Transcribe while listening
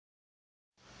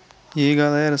E aí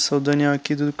galera, sou o Daniel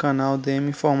aqui do canal DM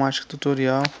Informática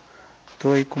Tutorial.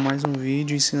 Estou aí com mais um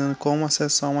vídeo ensinando como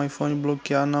acessar um iPhone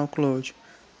bloqueado na Icloud.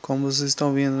 Como vocês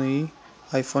estão vendo aí,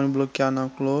 iPhone bloqueado na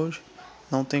Icloud,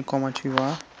 não tem como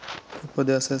ativar para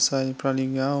poder acessar ele para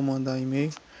ligar ou mandar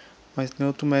e-mail. Mas tem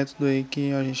outro método aí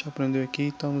que a gente aprendeu aqui e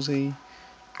estamos aí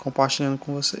compartilhando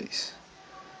com vocês.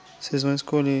 Vocês vão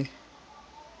escolher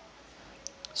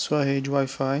sua rede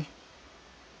Wi-Fi.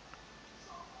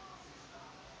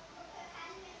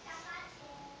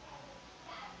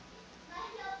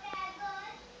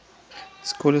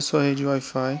 Escolha sua rede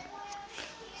Wi-Fi,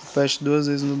 aperte 2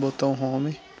 vezes no botão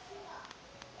Home,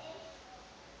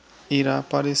 irá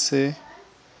aparecer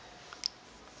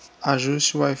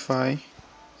Ajuste Wi-Fi,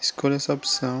 escolha essa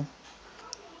opção.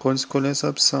 Quando escolher essa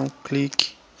opção,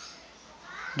 clique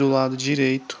do lado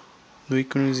direito no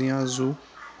íconezinho azul.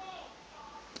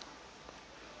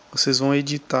 Vocês vão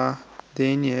editar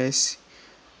DNS,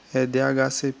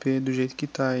 DHCP do jeito que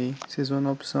está aí. Vocês vão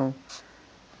na opção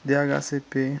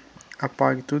DHCP,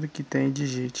 apague tudo que tem e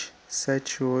digite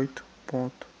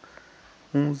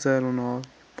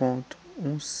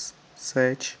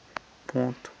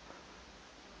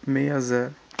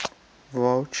 78.109.17.60.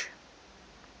 Volte.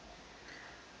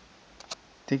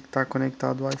 Tem que estar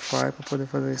conectado ao Wi-Fi para poder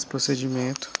fazer esse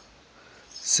procedimento.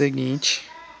 Seguinte.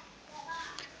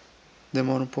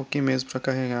 Demora um pouquinho mesmo para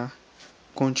carregar.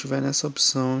 Quando tiver nessas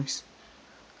opções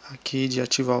aqui de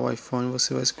ativar o iPhone,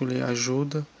 você vai escolher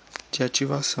ajuda de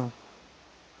ativação.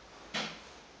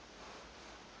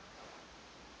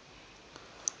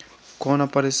 Quando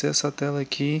aparecer essa tela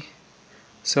aqui,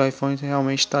 seu iPhone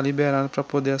realmente está liberado para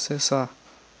poder acessar.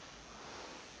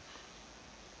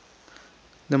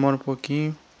 Demora um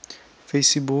pouquinho.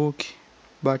 Facebook,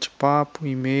 bate-papo,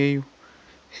 e-mail,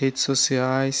 redes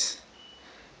sociais,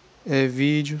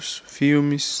 vídeos,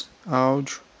 filmes,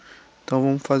 áudio. Então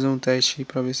vamos fazer um teste aí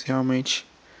para ver se realmente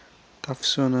está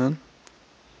funcionando.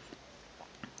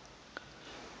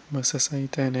 Vamos acessar a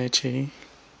internet aí.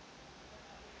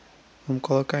 Vamos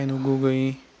colocar aí no Google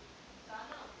aí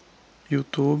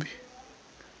YouTube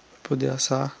para poder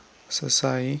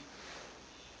acessar aí.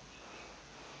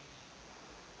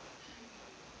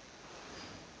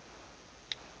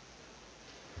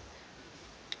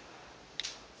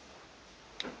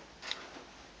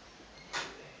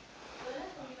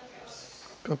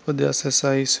 Para poder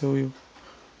acessar aí seu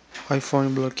iPhone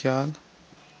bloqueado.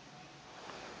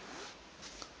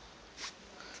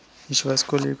 A gente vai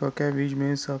escolher qualquer vídeo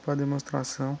mesmo só para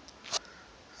demonstração.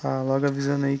 Logo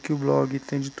avisando aí que o blog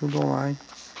tem de tudo online.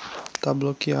 Tá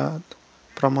bloqueado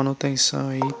para manutenção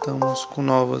aí. Estamos com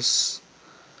novas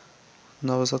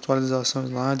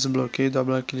atualizações lá. Desbloqueio da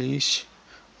blacklist.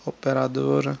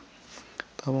 Operadora.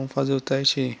 Então vamos fazer o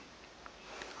teste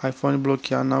aí. iPhone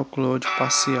bloqueado na Icloud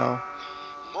Parcial.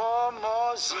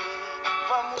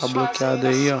 Tá bloqueado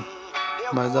aí, ó.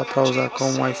 Mas dá para usar com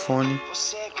um iPhone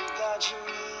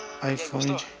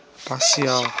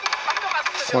parcial.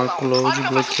 Com o Icloud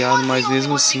bloqueado, mas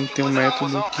mesmo assim tem um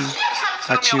método que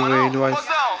ativa ele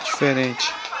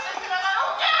diferente.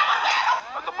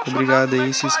 Obrigado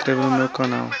aí, se inscreva no meu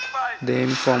canal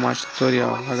DM Informática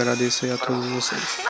Tutorial. Agradeço aí a todos vocês.